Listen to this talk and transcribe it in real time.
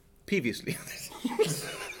previously.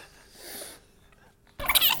 I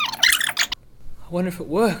wonder if it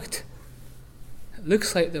worked. It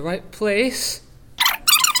looks like the right place.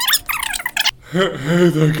 Hey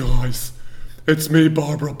there, guys. It's me,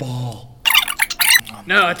 Barbara Ball.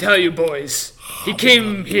 Now I tell you, boys, he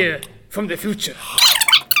came here from the future.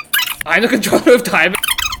 I'm the controller of time.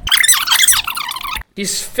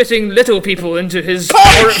 He's fitting little people into his...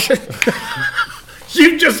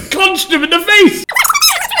 You just punched him in the face!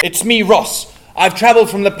 It's me, Ross. I've travelled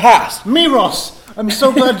from the past. Me, Ross. I'm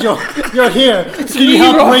so glad you're here. Can you me,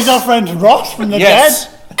 help Ross. raise our friend Ross from the Yes.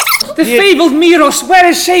 dead? The fabled Miros, where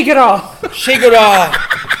is Shagara? Shigura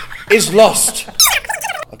is lost.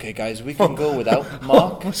 Okay, guys, we can go without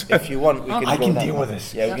Mark. If you want, we can I go can without deal Mark. with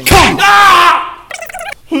this. Yeah, we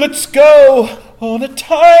can. Let's go on a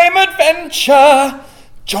time adventure.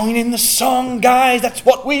 Join in the song, guys. That's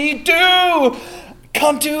what we do.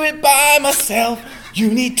 Can't do it by myself. You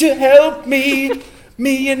need to help me.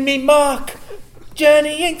 Me and me, Mark.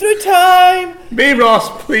 Journeying through time. Me, Ross,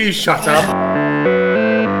 please shut up.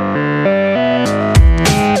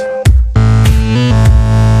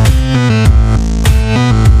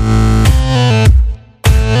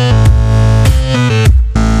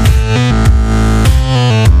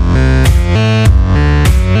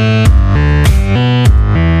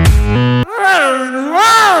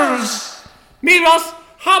 Miros,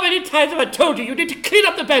 how many times have I told you need to clean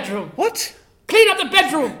up the bedroom? What? Clean up the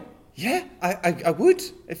bedroom! Yeah, I would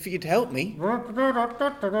if you'd help me.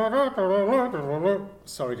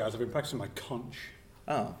 Sorry, guys, I've been practicing my conch.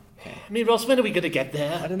 Oh, okay. Miros, when are we going to get I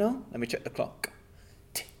there? don't know. Let me check the clock.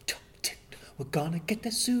 Tick tock, tick. We're gonna get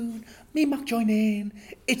there soon. Me, Mark, join in.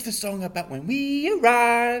 It's the song about when we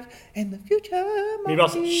arrive in the future.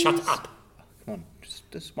 Miros, Markies. shut up. Come on,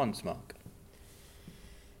 just once, Mark.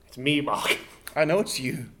 It's me, Mark. I know it's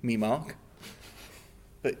you, me, Mark.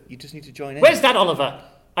 But you just need to join in. Where's that Oliver?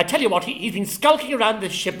 I tell you what, he's been skulking around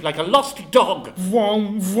this ship like a lost dog.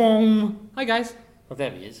 Vroom, vroom. Hi, guys. Oh,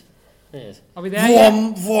 there he is. Yes. Are we there yet?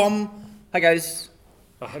 Vom, vom. Hi, guys.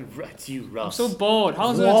 Oh, it's you, Ross. So bored. How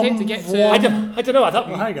long is it going to take to get to... I don't know, I thought...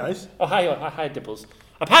 Well, hi, guys. Oh, hi, Dimples.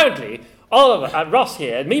 Apparently, Oliver, Ross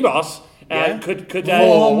here, me, Ross, Yeah? could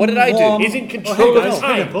Oh, what did I do? He's in Oh, control hey, of guys. Hey,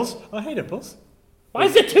 time. Dimples. Oh, hey, Dimples. Why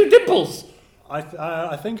is there two Dimples?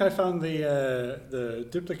 I think I found the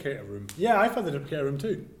duplicator room. Yeah, I found the duplicator room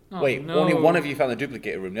too. Oh, Wait, no. only one of you found the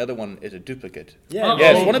duplicator room. The other one is a duplicate. Yeah,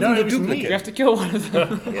 Yes, one of no, them's a it was me. duplicate. We have to kill one of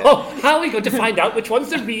them. Yeah. Oh, how are we going to find out which one's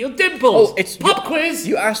the real Dimples? Oh, it's Pop quiz.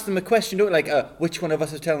 You ask them a question, don't you? Like, which one of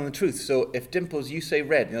us is telling the truth? So if Dimples, you say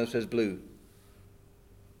red, and the other says blue.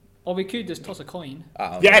 Or we could just toss a coin.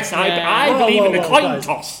 Ah, okay. Yes, I believe in the coin guys.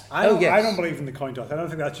 toss. I don't, yes. I don't believe in the coin toss. I don't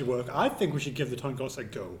think that should work. I think we should give the coin toss a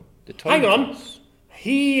go. The toy Hang on. toss.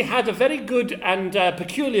 He had a very good and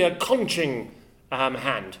peculiar conching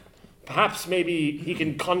hand. Perhaps maybe he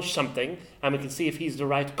can conch something, and we can see if he's the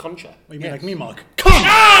right concher. What, you mean Yes. like me, Mark?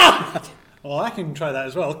 Conch! Well, I can try that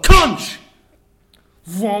as well. Conch!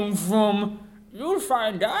 Vroom, vroom. You'll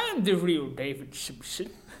find I'm the real David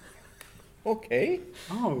Simpson. Okay.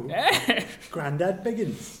 Oh, Grandad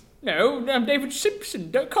Biggins. No, I'm David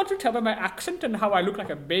Simpson. Can't you tell by my accent and how I look like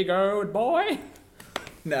a big old boy?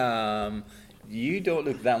 You don't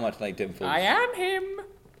look that much like Dimples. I am him.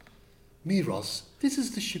 Miros, this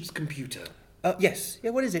is the ship's computer. Yes.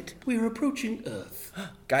 Yeah, what is it? We're approaching Earth.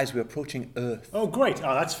 Guys, we're approaching Earth. Oh, great.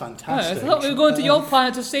 Oh, that's I fantastic. thought we were going to your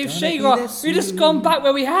planet to save gonna be Shagra. this We've just gone back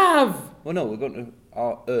where we have. Well, no, we're going to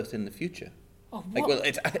our Earth in the future. Oh, Like, what? well,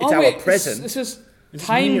 it's Oh, our wait, present. This is It's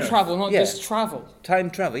time near. travel, not Yeah. just travel.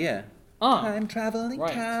 Time travel, yeah. Ah. Time traveling,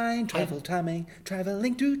 Right. time travel, timing,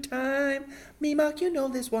 traveling through time. Me, Mark, you know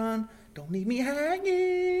this one. Don't leave me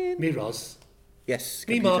hanging. Miros, Yes,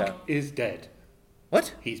 computer. Mimark is dead.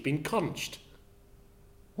 What? He's been conched.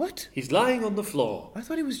 What? He's lying on the floor. I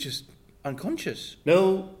thought he was just unconscious.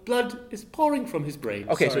 No, blood is pouring from his brain.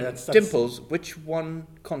 Okay, Sorry, so that's- Dimples, which one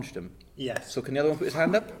conched him? Yes. So can the other one put his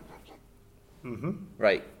hand up? Mm-hmm.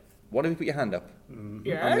 Right. One of you put your hand up.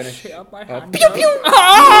 Yes, here, my hand. Pew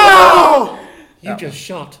up. pew! You just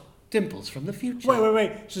shot Dimples from the future.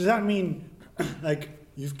 Wait. So does that mean, like,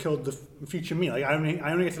 you've killed the future me? Like, I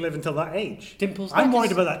only get to live until that age? Dimples, I'm that worried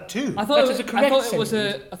is- about that too. I thought, That it, is a I correct thought it was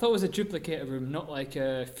sentence. I thought it was a duplicator room, not like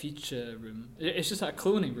a feature room. It's just like a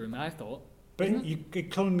cloning room. I thought. But you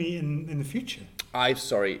could clone me in the future. I'm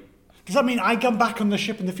sorry. Does that mean I come back on the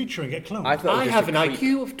ship in the future and get cloned? I thought it I was have just an a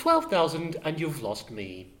creep. IQ of 12,000 and you've lost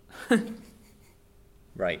me.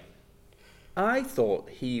 Right. I thought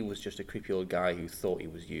he was just a creepy old guy who thought he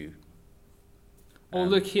was you. Oh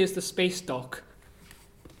look, here's the space dock.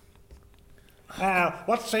 Now,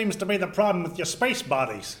 what seems to be the problem with your space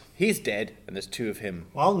bodies? He's dead, and there's 2 of him.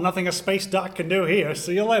 Well, nothing a space dock can do here.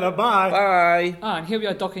 See you later. Bye. Bye. And here we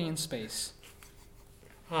are docking in space.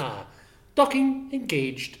 Docking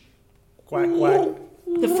engaged. Quack, quack.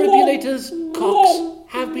 The defibrillators,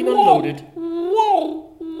 cocks, have been unloaded.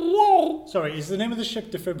 Sorry, is the name of the ship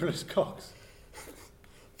Defibrilus Cox?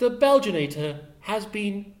 The Belgianator has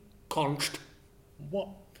been conched. What?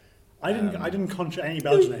 I didn't conjure any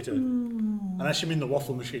Belgianator. Unless you mean the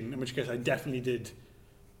waffle machine, in which case I definitely did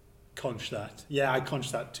conch that. Yeah, I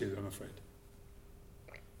conched that too, I'm afraid.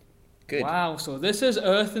 Good. Wow, so this is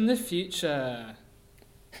Earth in the future.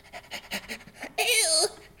 Oh,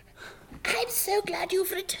 I'm so glad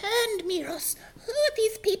you've returned, Miros. Who are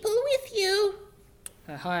these people with you?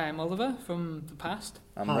 Hi, I'm Oliver from the past.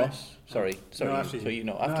 I'm Hi. Ross. Sorry. No, after you. So you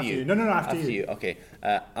know, No, after you. No, after you. Okay.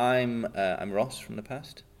 I'm Ross from the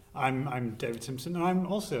past. I'm David Simpson, and I'm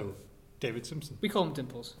also David Simpson. We call him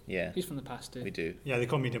Dimples. Yeah. He's from the past too. We do. Yeah, they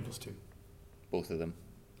call me Dimples too. Both of them.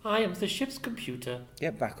 I am the ship's computer.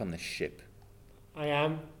 Get back on the ship. I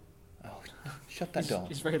am. Oh, shut that door.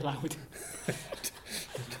 He's very loud.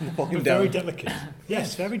 Walk him Very down. delicate.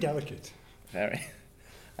 Yes, very delicate. Very.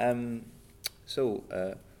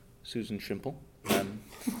 Susan Shrimple.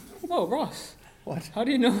 Whoa, Ross. What? How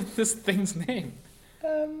do you know this thing's name?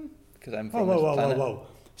 Because I'm Whoa, from whoa, this whoa, whoa, planet. whoa.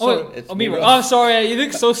 Oh, It's oh, me, me. Ross. Oh, sorry. You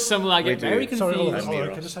look so similar. I We get do. very confused. Sorry, hold I'm on.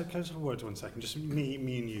 Ross. Can I just have one second? Just me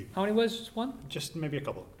and you. How many words? Just one? Just maybe a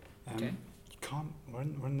couple. Okay. You can't. We're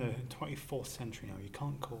in the 24th century now. You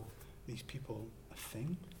can't call these people a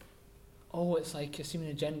thing. Oh, it's like assuming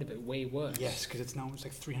a gender, but way worse. Yes, because it's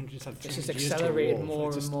like 300. It's like 300 It's just years to accelerated evolve. more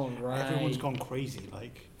It's and just- more. Right. Everyone's gone crazy.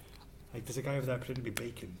 Like there's a guy over there pretending to be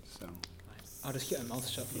bacon. So I'll just keep my mouth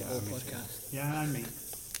shut for the Yeah, whole me too. podcast. yeah, and me.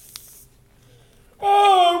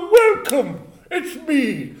 Ah, welcome! It's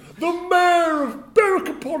me, the Mayor of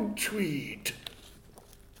Berwick-upon-Tweed.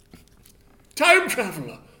 Time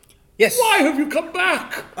Traveller, Yes. why have you come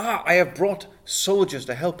back? I have brought soldiers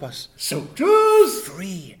to help us Soldiers!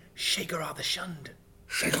 free Shagara the Shunned.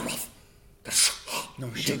 Shagarath, No,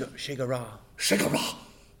 Shagara. Shagara,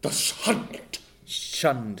 the Shunned.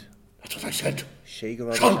 Shunned. That's what I said.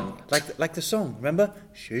 Shagara the Shunned. Shunned. Like the song, remember?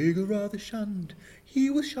 Shagara the Shunned. He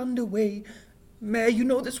was shunned away. Mayor, you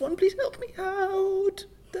know this one. Please help me out.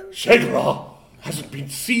 Shagara hasn't been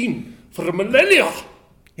seen for a millennia.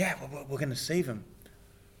 Yeah, we're going to save him.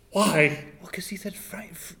 Why? Well, because he said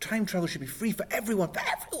time travel should be free for everyone. For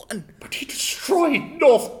everyone! But he destroyed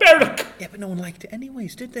North Berwick. Yeah, but no one liked it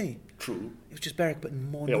anyways, did they? True. It was just Berwick, but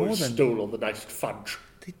more They always northern. stole all the nice fudge.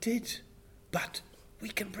 They did. But we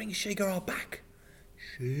can bring Shagara back.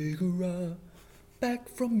 Shagara, back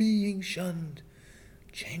from being shunned.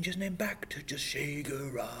 Change his name back to just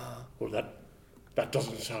Shagara. Well, that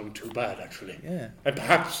doesn't sound too bad, actually. Yeah. And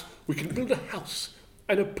perhaps we can build a house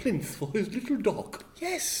and a plinth for his little dog.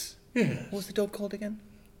 Yes. Yes. What was the dog called again?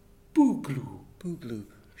 Boogloo. Boogloo.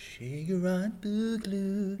 Shagara and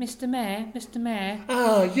Boogloo. Mr. Mayor,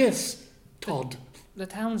 Ah, yes, Todd. the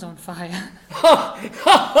town's on fire.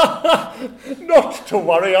 Not to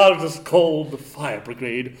worry, I'll just call the fire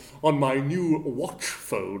brigade on my new watch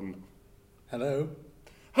phone. Hello.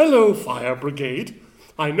 Hello, fire brigade.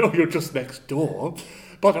 I know you're just next door,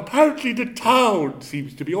 but apparently the town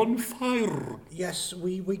seems to be on fire. Yes,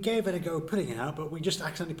 we gave it a go putting it out, but we just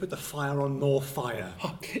accidentally put the fire on more fire.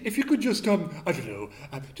 If you could just, I don't know,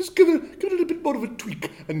 just give it a little bit more of a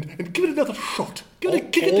tweak and give it another shot. Give it a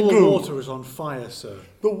kick at the All the go. water is on fire, sir.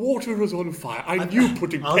 The water is on fire. I knew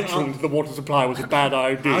putting petrol into the water supply was a bad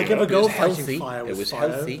idea. I'll give a go was fighting healthy. fire It with was fire,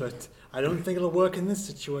 healthy. but I don't think it'll work in this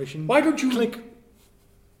situation. Why don't you... Click.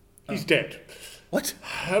 He's dead. What?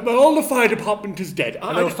 All the fire department is dead.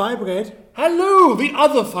 Hello, fire brigade. Hello, the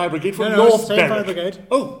other fire brigade from No, North same Berwick. fire brigade.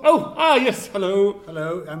 Yes, hello.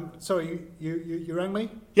 Hello. Sorry, you rang me?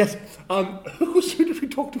 Yes, who did we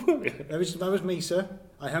talk to earlier? That was me, sir.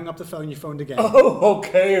 I hung up the phone. You phoned again. Oh,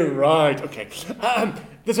 okay, right, okay.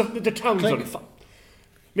 The town's Click. on fire.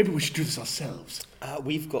 Maybe we should do this ourselves.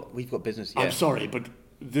 We've got business. Yeah. I'm sorry, but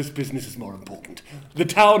this business is more important. The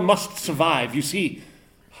town must survive, you see.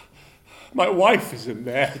 My wife is in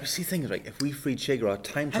there. But see, things like if we freed Shagara,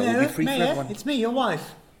 time travel would Hello, be free for Mayor. everyone. It's me, your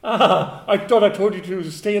wife. I thought I told you to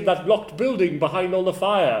stay in that locked building behind all the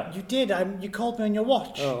fire. You did. You called me on your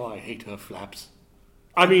watch. Oh, I hate her flaps.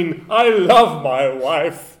 I mean, I love my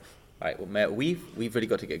wife. Right, well, Mayor, we've really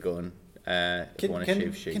got to get going. If we want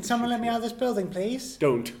to shave. Can someone let me out of this building, please?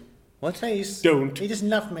 Don't. What? Please. Don't. He doesn't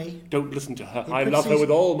love me. Don't listen to her. He I puts love her his- with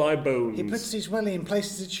all my bones. He puts his willy in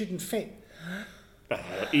places it shouldn't fit.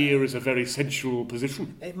 Her ear is a very sensual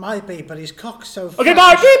position. It might be, but his cock's so Okay,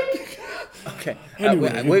 fat. bye! Okay.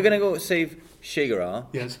 Anyway. We're gonna go save Shigerar.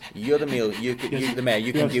 Yes. You're the meal. You the mayor.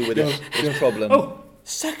 You can Yes, deal with yes, this problem. Oh,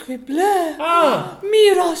 Sacre bleu! Ah,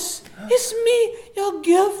 Miros, it's me, your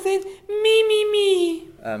girlfriend. Me. Me.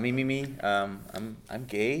 I'm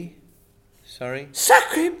gay. Sorry.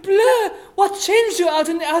 Sacre bleu! What changed you out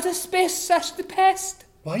in the outer space, such the past?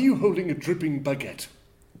 why are you holding a dripping baguette?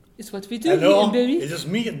 It's what we do Hello, here, baby. is this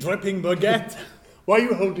me, dripping baguette? Why are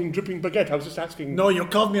you holding dripping baguette? I was just asking. No, you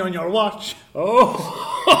called me on your watch.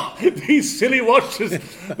 Oh, these silly watches.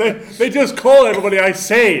 They just call everybody I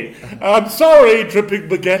say. I'm sorry, dripping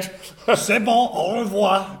baguette. C'est bon, au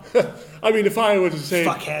revoir. I mean, if I were to say...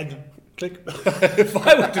 Fuckhead. Click. If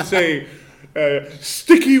I were to say,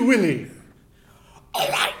 Sticky Willy. All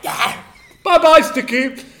right, yeah. Bye-bye,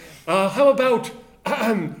 Sticky. How about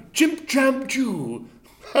Jimp Jam Jew?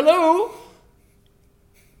 Hello?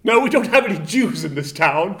 No, we don't have any Jews in this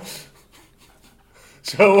town.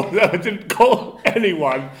 So I didn't call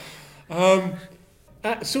anyone.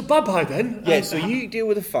 So bye-bye then. Yeah. So you deal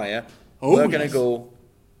with the fire. Oh, We're gonna yes. go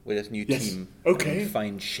with this new Yes, team. okay. And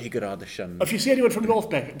find Shigerar the Shun. If you see anyone from North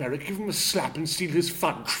Berwick, give him a slap and steal his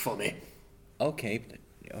fudge for me. Okay.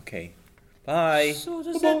 Bye. So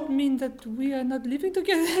does that mean that we are not living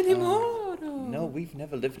together anymore? No, we've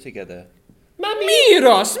never lived together.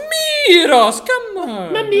 Miros, come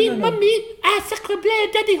on. Mummy, sacre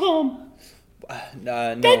bleu, daddy home.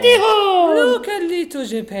 No. Daddy home. Look at little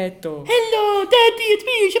Geppetto. Hello, daddy, it's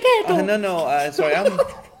me, Geppetto. No. Sorry, I'm.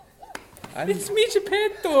 It's me,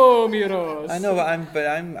 Geppetto, Miros. I know, but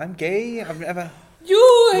I'm gay. I've never.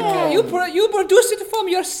 You produced it from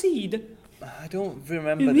your seed. I don't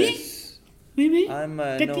remember Oui? this. Oui. I'm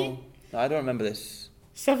Daddy? no, I don't remember this.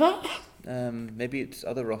 Ça va? Maybe it's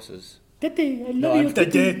other Rosses. Daddy, I No, love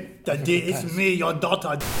you. Daddy, it's me, your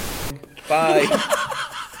daughter. Bye.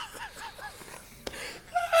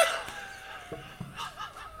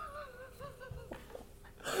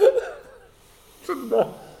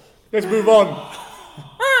 Let's move on.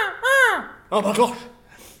 Oh my gosh.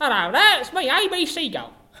 Hello there, it's me, ABC Go.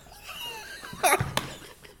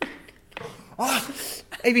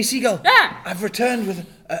 ABC Girl. Yeah. I've returned with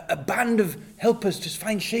a band of helpers to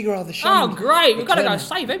find Shigerar the Shun. Oh, great, we've got to go Return.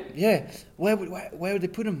 save him. Yeah. Where would they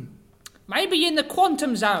put him? Maybe in the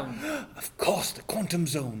quantum zone. Of course, the quantum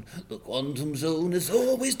zone. The quantum zone is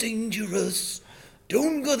always dangerous.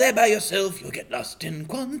 Don't go there by yourself. You'll get lost in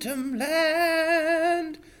quantum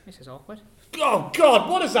land. This is awkward. Oh, God,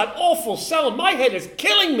 what is that awful sound? My head is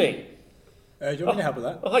killing me. Do you want me to help with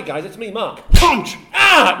that? Oh, hi, guys, it's me, Mark. Punch!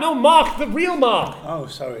 Ah, no, Mark, the real Mark. Oh,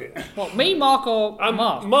 sorry. What, me, Mark, or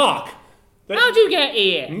Mark? Mark. How'd you get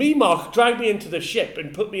here? Me, Mark, dragged me into the ship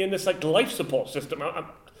and put me in this, life support system. And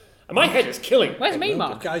my head is killing. Where's me,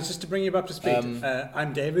 Mark? Guys, just to bring you up to speed,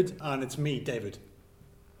 I'm David, and it's me, David.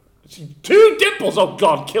 2 dimples, oh,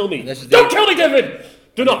 God, kill me. This is Don't the- kill me, David.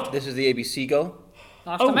 Do not. This is the ABC Girl,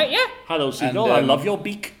 Nice to meet you. Hello, Seagull, And, I love your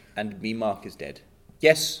beak. and me, Mark, is dead.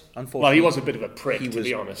 Yes, unfortunately. Well, he was a bit of a prick, He to was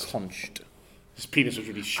be honest. punched. His penis was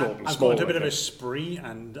really short and I've small. got into a bit of a wasn't spree,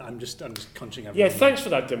 and I'm just punching it? everyone. Yeah, thanks for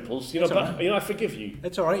that, Dimples. It's all right. I forgive you.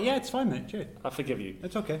 It's all right. Yeah, it's fine, mate. Cheers. I forgive you.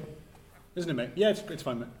 It's okay. Isn't it, mate? Yeah, it's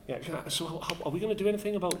fine, mate. Yeah. So, are we going to do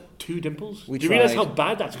anything about 2 dimples? We do you realise tried. how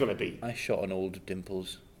bad that's going to be? I shot an old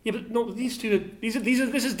Dimples. Yeah, but no, these two. This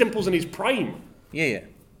is Dimples in his prime. Yeah.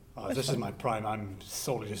 Oh, this is my prime. I'm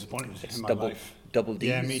sorely disappointed It's in my double life. double D's.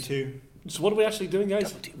 Yeah, me too. So what are we actually doing,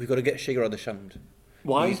 guys? We've got to get Shigerar the Shunned.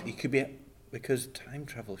 Why? He could be because time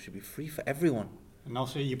travel should be free for everyone. And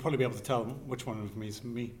also, you'll probably be able to tell which one of me is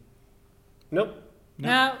me. Nope.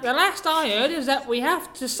 Now, the last I heard is that we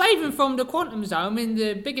have to save him from the quantum zone in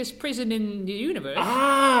the biggest prison in the universe.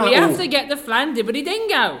 Ah. We have to get the Flandibbity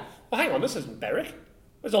Dingo. Well, hang on. This isn't Berwick.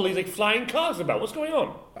 There's all these flying cars about. What's going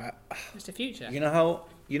on? It's the future. You know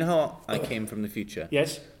how I came from the future?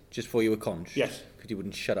 Yes. Just before you were conch? Yes. Because you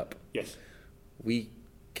wouldn't shut up. Yes. We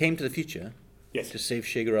came to the future Yes. to save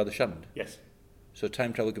Shigerar the Shunned. Yes. So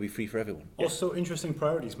time travel could be free for everyone. Also, interesting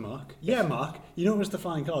priorities, Mark. Yeah, Mark. You noticed the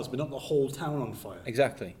flying cars, but not the whole town on fire.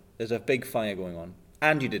 Exactly. There's a big fire going on.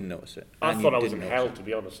 And you didn't notice it. I And thought you I was in didn't hell, notice to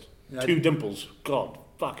be honest. Yeah, 2 dimples. God,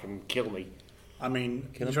 fucking kill me. I mean,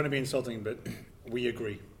 you're trying to be insulting, but we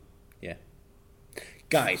agree. it. Yeah.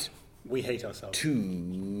 Guys, We hate ourselves.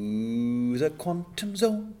 to the quantum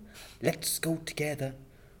zone. Let's go together.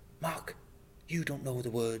 Mark, you don't know the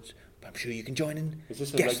words, but I'm sure you can join in. Is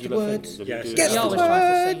this a Guess the regular words. thing? Yes. Guess He the always tries to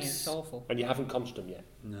sing it. words. It's awful. And you haven't conched them yet.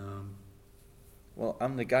 No. Well,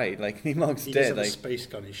 I'm the guy. Like, me, Mark's He just dead. had a Like, space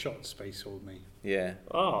gun. He shot space old me. yeah.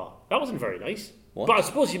 Oh, that wasn't very nice. What? But I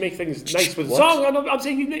suppose you make things nice with What? songs. I'm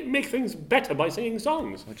saying you make things better by singing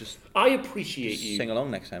songs. Well, just I appreciate you. sing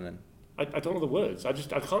along next time then. I don't know the words. I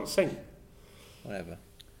can't sing. Whatever.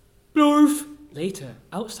 Blorf. Later,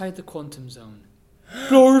 outside the quantum zone.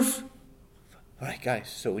 Blorf. Alright, guys,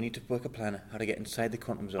 so we need to work a plan how to get inside the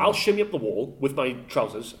quantum zone. I'll shimmy up the wall with my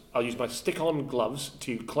trousers. I'll use my stick-on gloves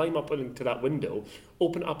to climb up into that window,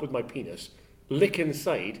 open it up with my penis, lick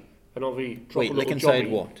inside, and I'll be drop Wait, a lick little inside jobby,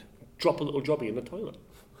 what? Drop a little jobby in the toilet.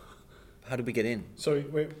 How do we get in? Sorry,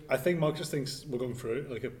 wait. I think Mark just thinks we're going through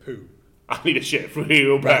it like a poo. I need a shit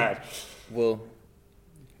real bad. Well,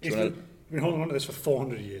 He's been holding on to this for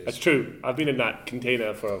 400 years. That's true. I've been in that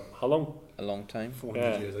container for how long? a long time. 400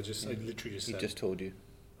 Yeah. years. I literally just He said. just told you.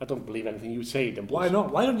 I don't believe anything you say, Dimples. Why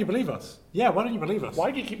not? Why don't you believe us? Yeah, why don't you believe us? Why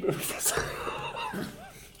do you keep moving this?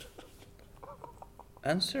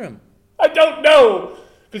 Answer him. I don't know!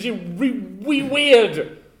 Because you're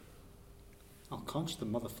weird. I'll conch the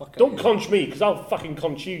motherfucker. Don't conch me, because I'll fucking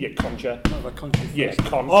conch you, you concher. No, I conch you first. Yes,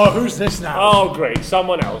 conch. Oh, who's this now? Oh, great.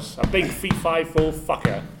 Someone else. A big fee-fi-full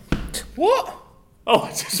fucker. What? Oh,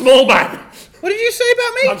 it's a small man. What did you say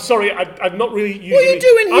about me? I'm sorry, I'm not really usually... What are you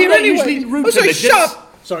doing here I'm not anyway? usually rude Oh, to sorry, the shut gents.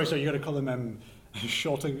 up! Sorry, you got to call them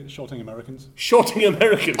shorting Americans. Shorting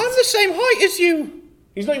Americans. I'm the same height as you.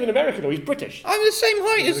 He's not even American, though. He's British. I'm the same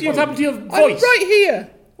height as you. What's happened to your I'm voice? right here.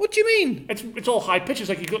 What do you mean? It's all high pitches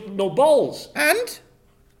like you got no balls. And?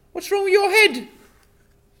 What's wrong with your head?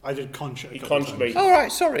 I did conch it. He conched me. All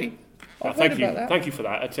right, sorry. I've Thank heard you. about that. Thank you for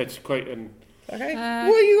that. It's quite an... Okay.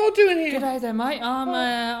 What are you all doing here? G'day there, mate.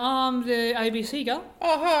 I'm the ABC girl.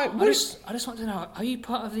 Oh, hi. I just want to know, are you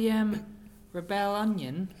part of the Rebel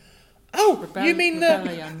Onion? Oh, you mean the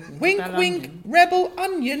Rebellion. wink, Rebel wink, Onion. rebel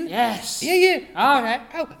onion? Yes. Yeah. Oh, okay.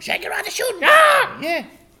 Oh, Shake your other shoe. Ah! yeah.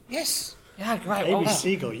 Yes. Yeah, great. Amy Well,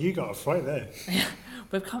 Siegel, you got a fight there.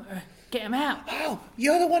 we've come to get him out. Oh,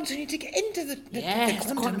 you're the ones who need to get into the Yes,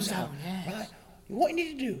 the quantum quantum zone. zone, yes. Right. What you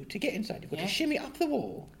need to do to get inside, you've got Yeah. to shimmy up the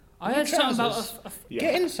wall. I with heard your something about trousers, a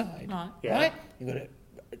Get inside. Right. Yeah. Right? You've got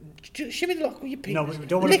to shimmy the lock with your penis. No, we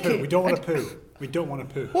don't want to lick poo. it, We don't want to and- poo. We don't want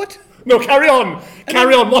to poo. What? No, carry on.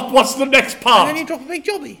 Carry on. What's the next And part? then you drop a big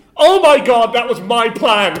jobby. Oh my god, that was my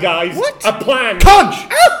plan, guys. What? A plan. Conch!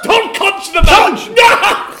 Don't conch the man! Conch!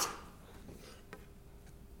 No!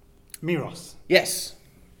 Miros, Yes.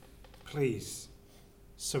 please,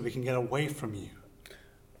 so we can get away from you.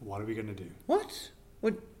 What are we going to do? What?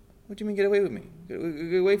 What do you mean get away with me? Get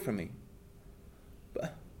away from me?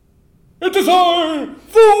 It is I,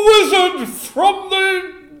 the wizard from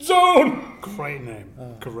the zone. Great name.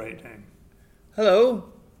 Great name. Hello?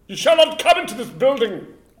 You shall not come into this building.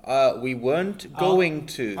 We weren't going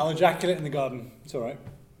to. I'll ejaculate in the garden. It's all right.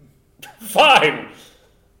 Fine.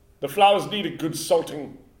 The flowers need a good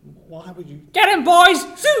salting. Why would you? Get him, boys! Zoo,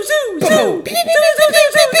 zoo, zoo! Zoo, zoo, zoo, zoo,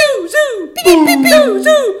 zoo, zoo! Zoo,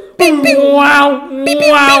 zoo! Wow,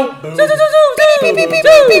 wow! Zoo, zoo, zoo,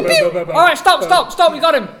 zoo, zoo! All right, stop! We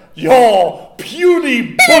got him. Your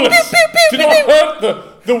puny bullets do not hurt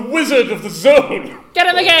the wizard of the zone. Get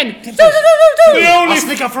him again. Zoo, zoo, zoo, zoo, zoo! The I'll only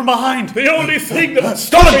sneak up from behind. the only thing that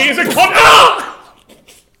stops me is a con. Ah!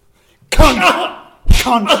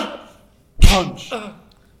 Conch.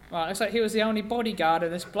 Right, looks like he was the only bodyguard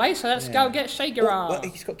in this place, so let's go get Shaker Well,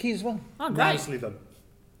 he's got keys as well. Oh, great. Nicely done.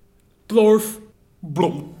 Blorf.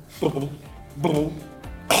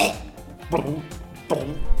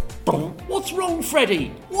 What's wrong,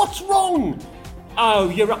 Freddy? What's wrong? Oh,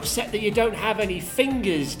 you're upset that you don't have any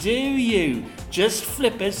fingers, do you? Just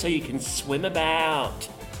flippers so you can swim about.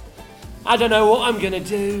 I don't know what I'm gonna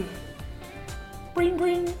do. Bring,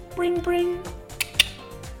 bring, bring, bring.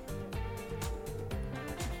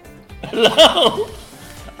 Hello?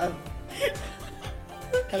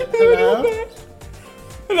 Hello?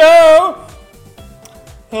 Hello?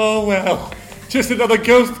 Oh, well. Just another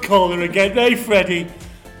ghost caller again, eh, Freddy?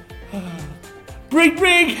 Bring,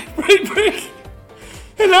 bring, bring, bring.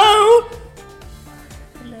 Hello?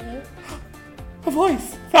 Hello? A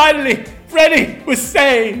voice. Finally, Freddy was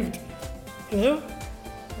saved. Hello?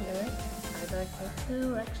 Hello, I'd like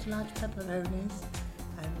 2 extra large pepperonis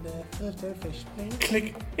and a filter fish, please,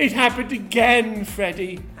 Click. It happened again,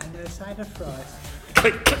 Freddy. and a side of fries.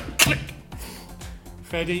 Click, click, click.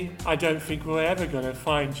 Freddy, I don't think we're ever going to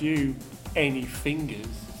find you any fingers.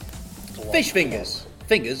 Fish fingers.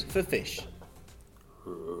 Fingers for fish.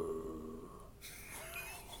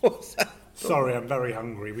 What's that? Sorry, I'm very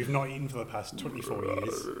hungry. We've not eaten for the past 24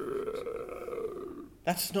 years.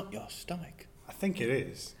 That's not your stomach. I think it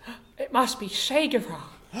is. It must be Shaker.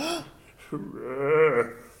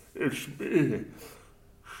 It's me,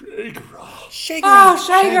 Shaker. Shaker. Oh, Shaker!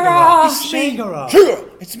 Shagara.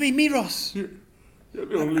 It's me, Miros. You're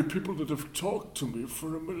the only people that have talked to me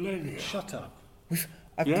for a millennia. Shut up.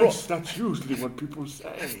 Yes, that's usually what people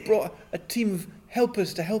say. brought a team of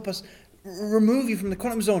helpers to help us remove you from the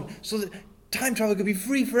quantum zone so that time travel could be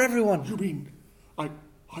free for everyone. You mean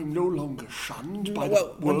I'm no longer shunned by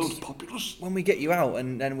Well, the world's populace? When we get you out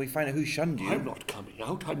and then we find out who shunned you. I'm not coming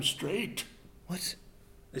out. I'm straight. What?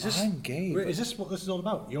 Is this, I'm gay. Wait, is this what this is all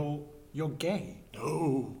about? You're gay.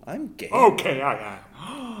 No. I'm gay. Okay, I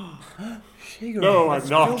am. Shigeru. No, I'm That's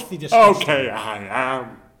not. filthy disgusting. Okay, I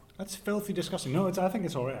am. That's filthy disgusting. No, I think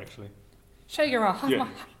it's alright actually. Shagera,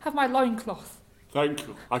 have my loincloth. Thank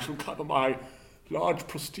you. I shall cover my large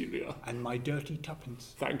posterior. And my dirty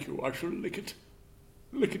tuppence. Thank you. I shall lick it.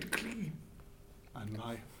 Lick it clean. And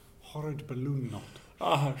my horrid balloon knot.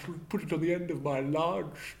 I shall put it on the end of my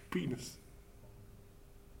large penis.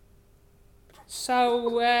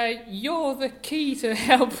 So, you're the key to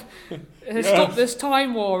help stop this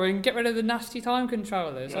time war and get rid of the nasty time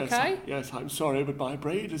controllers, okay? Yes, I'm sorry, but my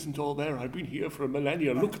brain isn't all there. I've been here for a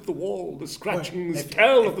millennia. Look at the wall. The scratchings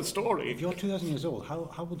tell of the story. If you're 2,000 years old, how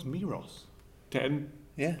old's Miros? 10.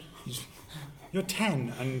 Yeah. You're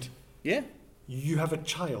 10 and Yeah. you have a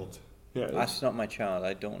child. Yes. That's not my child.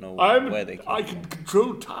 I don't know where they came I can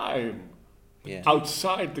control time Yeah.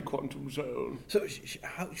 outside the quantum zone. So, Shigeru.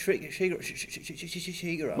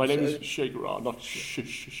 My name is Shagera, not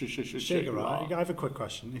Shagera. Shagera, I have a quick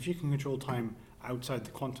question. If you can control time outside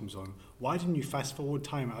the quantum zone, why didn't you fast forward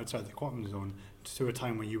time outside the quantum zone to a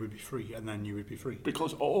time where you would be free and then you would be free?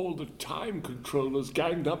 Because all the time controllers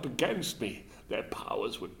ganged up against me. Their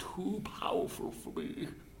powers were too powerful for me.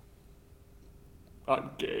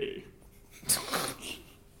 I'm gay.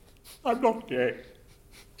 I'm not gay.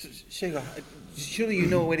 Shigeru, surely you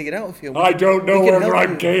know a way to get out of here. I don't know we can whether help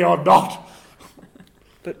I'm you. gay or not.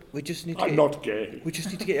 But we just need to I'm get, not gay. we just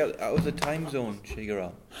need to get out of the time zone,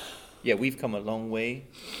 Shigeru. Yeah, we've come a long way.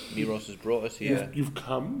 Miros has brought us here. You've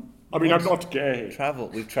come? I mean, I'm not gay.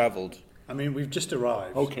 We've travelled. I mean, we've just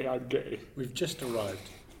arrived. Okay, I'm gay. We've just arrived,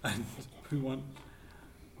 and we want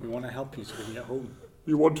to help you so we can get home.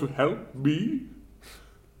 You want to help me?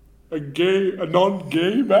 A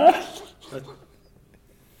non-gay man?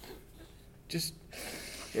 Just,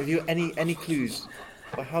 have you any clues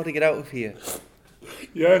about how to get out of here?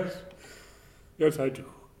 Yes. Yes, I do.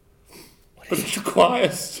 But it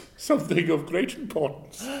requires something of great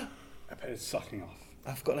importance. I bet it's sucking off.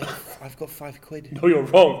 I've got £5. No, you're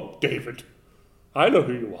wrong, David. I know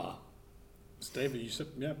who you are. It's David, you said,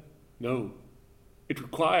 yeah. No. It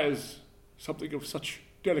requires something of such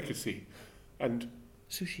delicacy. And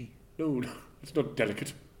Sushi. no, it's not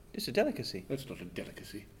delicate. It's a delicacy. That's not a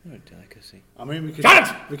delicacy. Not a delicacy. I mean, we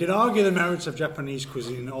Shut could argue the merits of Japanese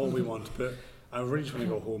cuisine all we want, but I really just want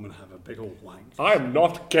to go home and have a big old wank. I'm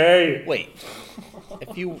not gay. Wait.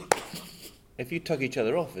 If you tug each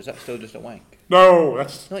other off, is that still just a wank? No,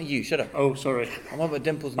 that's... Not you, shut up. Oh, sorry. I'm on about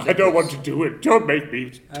dimples and I dimples. don't want to do it. Don't make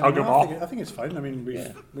me tug him off. I think it's fine. I mean,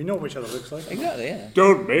 we know what each other looks like. Exactly, yeah.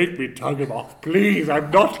 Don't make me tug him off, please.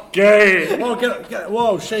 I'm not gay. Whoa,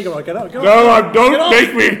 whoa, Shagera, get out. Don't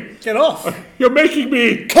make me. Get off. You're making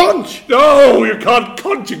me conch. No, you can't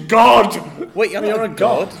conch a god. Wait, you're a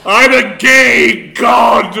god? I'm a gay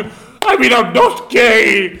god. I mean, I'm not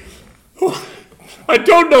gay. I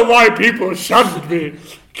don't know why people shunned me.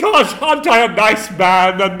 Gosh, aren't I a nice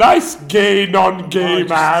man? A nice gay, non-gay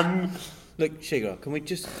man? Look, Shigeru, can we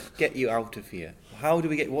just get you out of here? How do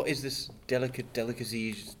we get... What is this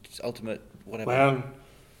delicacy, ultimate, whatever? Well,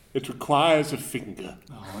 it requires a finger.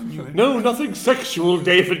 Oh, I knew it. No, nothing sexual,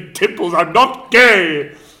 David Timples. I'm not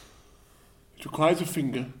gay. It requires a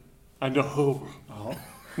finger and a hole. Oh.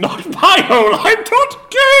 Not my hole. I'm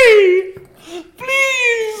not gay.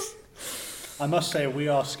 Please. I must say, we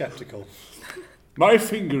are sceptical. My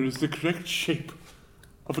finger is the correct shape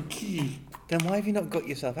of a key. Then why have you not got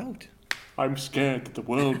yourself out? I'm scared that the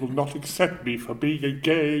world will not accept me for being a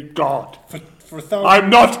gay god. For 1,000... I'm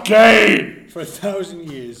not gay. For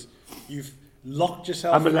 1,000 years, you've locked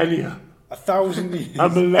yourself... A millennia. 1,000 years. A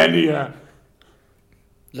millennia.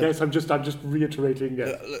 Look, yes, I'm just reiterating.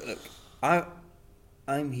 Look.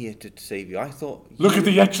 I'm here to save you. I thought... Look at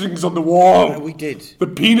the etchings on the wall. We did. The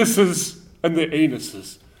penises and the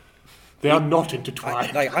anuses. They are not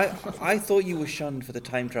intertwined. I thought you were shunned for the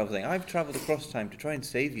time travel thing. I've travelled across time to try and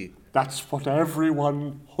save you. That's what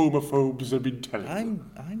everyone homophobes have been telling me.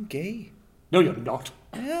 I'm gay. No, you're not.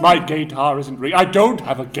 Yeah. My gaydar isn't real. I don't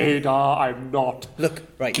have a gaydar. I'm not. Look,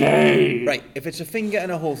 right. Gay. Right, if it's a finger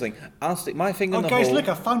and a whole thing, I'll stick my finger in the guys, hole. look,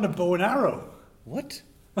 I found a bow and arrow. What?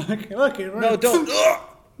 Look, No, don't.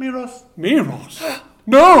 Miros. Miros.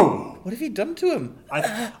 No. What have you done to him?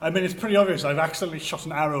 I mean, it's pretty obvious. I've accidentally shot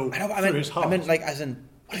an arrow through his heart. I meant, like, as in,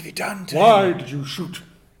 what have you done to Why him? did you shoot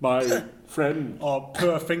my friend. Or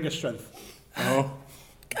poor finger strength. Oh.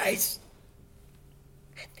 Guys,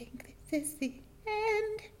 I think this is the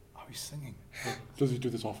end. Oh, he's singing. Does he do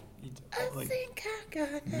this often? I think I'm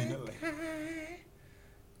gonna minutely. die.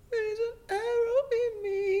 There's an arrow in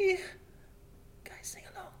me. Guys, sing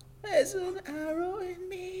along. There's an arrow in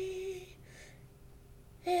me.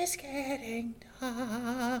 It's getting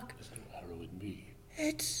dark. There's an arrow in me.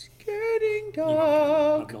 It's getting I'm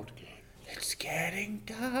dark. not gay. It's getting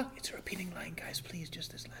dark. It's a repeating line, guys. Please,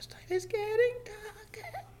 just this last time. It's getting dark.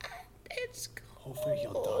 And it's cold. Hopefully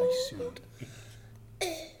he'll die soon.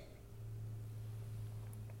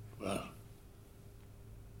 Well,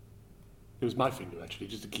 it was my finger actually,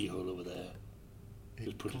 just a keyhole over there.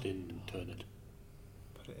 Just put it in and turn it.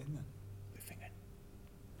 Put it in then.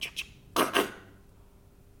 Your finger.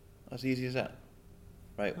 As easy as that.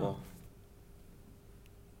 Right, well.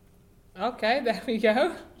 Okay, there we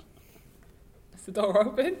go. Is the door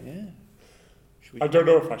open? Yeah. Should we... I don't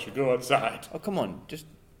know if I should go outside. Oh, come on. Just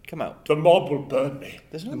come out. The mob will burn me.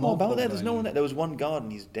 There's no The mob mob out will there. There's burn no you. one there. There was one guard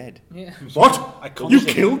and he's dead. Yeah. What? called You him.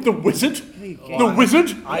 killed the wizard? you go. The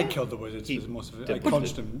wizard? I killed the wizard. He For most of it. did I the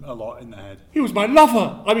punched him a lot in the head. He was my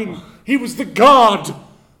lover. I mean, he was the guard.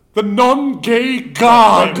 The non-gay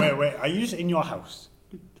guard. Wait. Are you in your house?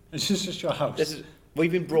 Is this just your house?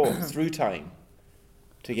 We've been brought through time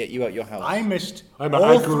to get you out your house. I missed I'm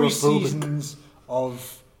all 3 agoraphobic. seasons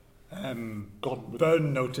of Gone with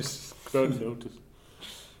burn notice. burn notice.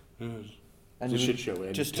 Yes. and It's a you- shit show,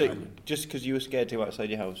 eh? Just Entirely. because you were scared to go outside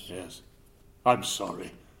your house. Yes. I'm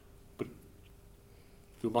sorry. But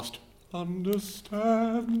you must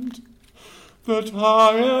understand that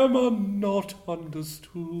I am not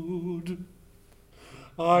understood.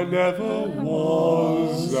 I never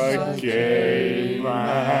was a gay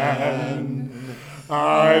man.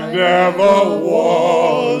 I never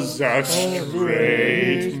was a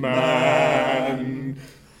straight man.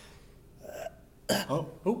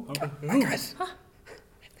 Guys, I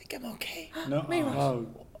think I'm okay. No.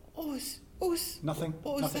 Nothing.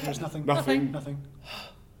 What was that? There's nothing. Nothing. Nothing.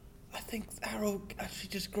 I think the arrow actually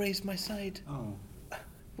just grazed my side. Oh.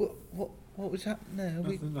 What was happening there?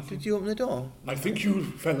 Nothing. Did you open the door? I think you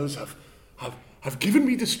fellas have given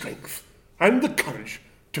me the strength and the courage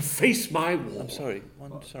to face my war. I'm sorry.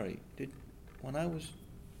 Sorry. When I was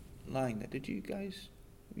lying there, did you guys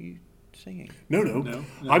were you singing? No.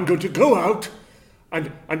 I'm going to go out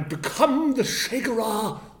and become the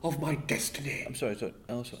Shagara of my destiny. I'm sorry.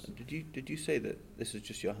 Also, did you say that this is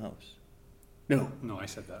just your house? No. No, I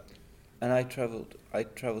said that. And I travelled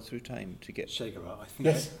through time to get. Shagara. I think.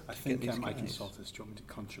 Yes. I think Get these I can guys. solve this. Do you want me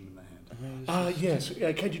to conjure him in the head? Yes.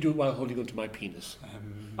 Can't you do it while holding onto my penis?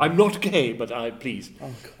 I'm not gay, but please.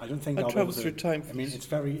 I don't think I I'll be travelled able through to- time. I mean,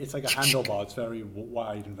 it's like a handlebar. It's very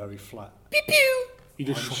wide and very flat. He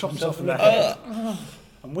just He shot shot himself in the head.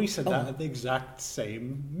 And we said that at the exact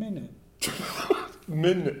same minute.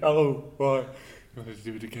 minute. Oh, why? Let's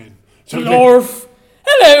do it again. So Lorf!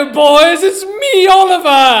 Hello, boys! It's me,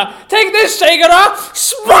 Oliver! Take this, Shagara!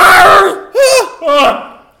 Spar!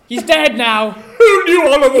 He's dead now. who knew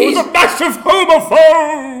Oliver was a massive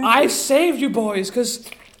homophobe? I saved you, boys, because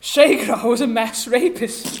Shagara was a mass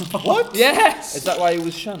rapist. What? Yes! Is that why he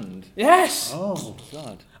was shunned? Yes! Oh.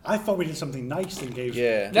 God. I thought we did something nice and gave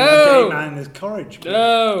Yeah. the No. gay man his courage. but-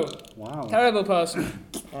 No! Wow. Terrible person.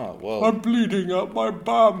 Oh well. I'm bleeding out my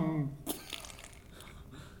bum.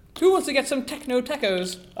 Who wants to get some techno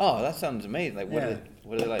tacos? Oh, that sounds amazing. Like Yeah.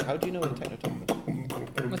 what are they like? How do you know in techno?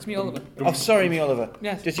 That's me, Oliver. Oh, sorry, me, Oliver.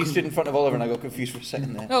 Yes. Just you stood in front of Oliver and I got confused for a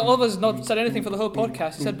second there. No, Oliver's not said anything for the whole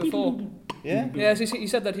podcast. He said before. Yeah. Yes, he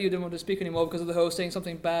said that he didn't want to speak anymore because of the host saying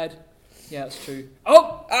something bad. Yeah, that's true.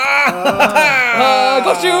 Oh!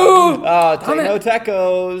 Got you! Ah, Damn techno it.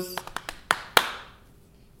 tacos.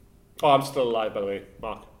 Oh, I'm still alive, by the way,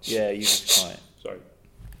 Mark. Yeah, you just quiet. Sorry.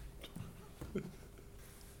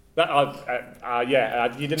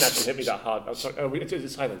 You didn't actually hit me that hard. I'm sorry.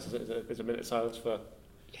 It's silence. It's a minute of silence for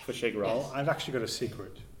Shagara. Well, I've actually got a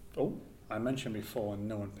secret. Oh, I mentioned before and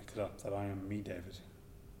no one picked it up that I am me, David.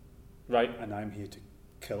 right. And I'm here to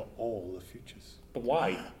kill all the futures. But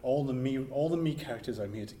why? All the me characters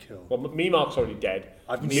I'm here to kill. Well, me, Mark's already dead.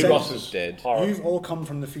 I've been Me, sent- Ross is dead. horror. You've all come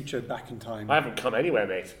from the future back in time I haven't come anywhere,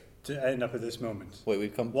 mate. to end up at this moment. Wait,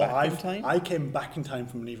 we've come Well, back in time? I came back in time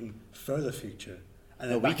from an even further future. And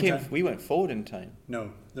No, then back in time. we went forward in time.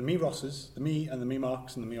 No, the me Rosses, the me and the me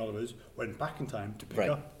Marks and the me Olivers went back in time to pick Right.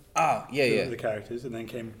 up Ah, yeah. the characters and then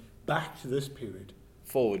came back to this period.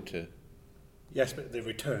 Forward to. Yes, but they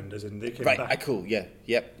returned, as in they came Right, back. cool, yeah.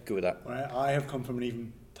 Yep, good with that. Right, I have come from an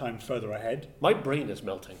even time further ahead My brain is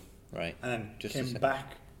melting. Right. and then Just a came second.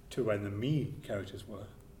 back to when the me characters were.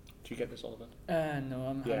 you get this, Oliver? No,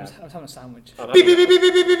 I'm having a sandwich. Beep, beep, beep, beep,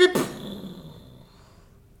 beep, beep, beep.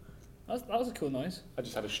 That was a cool noise. I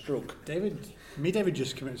just had a stroke. David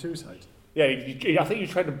just committed suicide. Yeah, I think you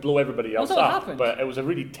tried to blow everybody else That's what up, happened. but it was a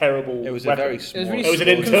really terrible. It was weapon. a very It was small. really It was an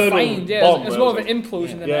internal confined, yeah. bomb, It was more of an wasn't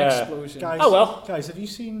implosion than Yeah. an explosion. Guys, Oh, well. Guys, have you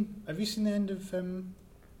seen the end of Burn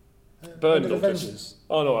End of Notice. Avengers?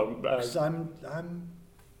 Oh no, 'Cause I'm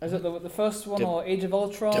Is it the first one or Age of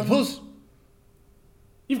Ultron? Dimples?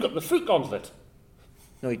 you've got the fruit gauntlet.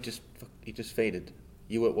 No, he just faded.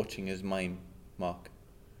 You weren't watching his mime, Mark.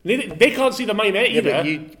 They can't see the mime either.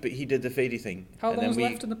 Yeah, but he did the fadey thing. How and long then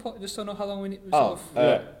is left in the pot? Just so I know how long we need. Oh, sort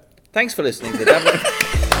of- thanks for listening to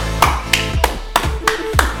that.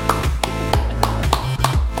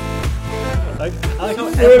 I like how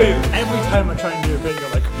every time I try and do a bit, you're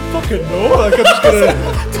like, fucking no, like I'm just gonna.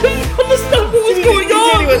 Understand what was going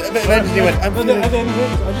on? Eventually he went, I'm And gonna... then I don't feel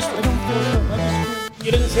so.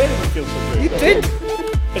 You didn't say it would feel so good. You did!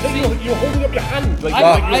 I think you're holding up your hand like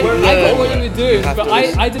I you're wearing got what you were doing, have but to I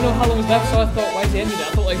listen. didn't know how long was left, so I thought, why is the end of it?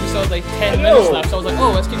 I thought like we still had like 10 I minutes know. left, so I was like,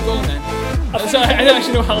 oh, let's keep going then. So I didn't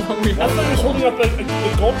actually know how long we I had. thought he was holding up the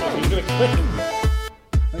gauntlet. He was going to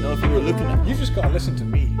click. No, if you were looking at You've just got to listen to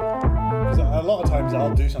me. Because a lot of times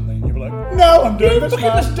I'll do something and you'll be like, no, I'm doing You this don't fucking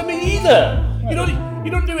now. listen to me either. You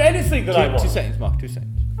don't do anything that I want. 2 seconds, Mark, 2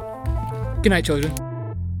 seconds. Good night, children.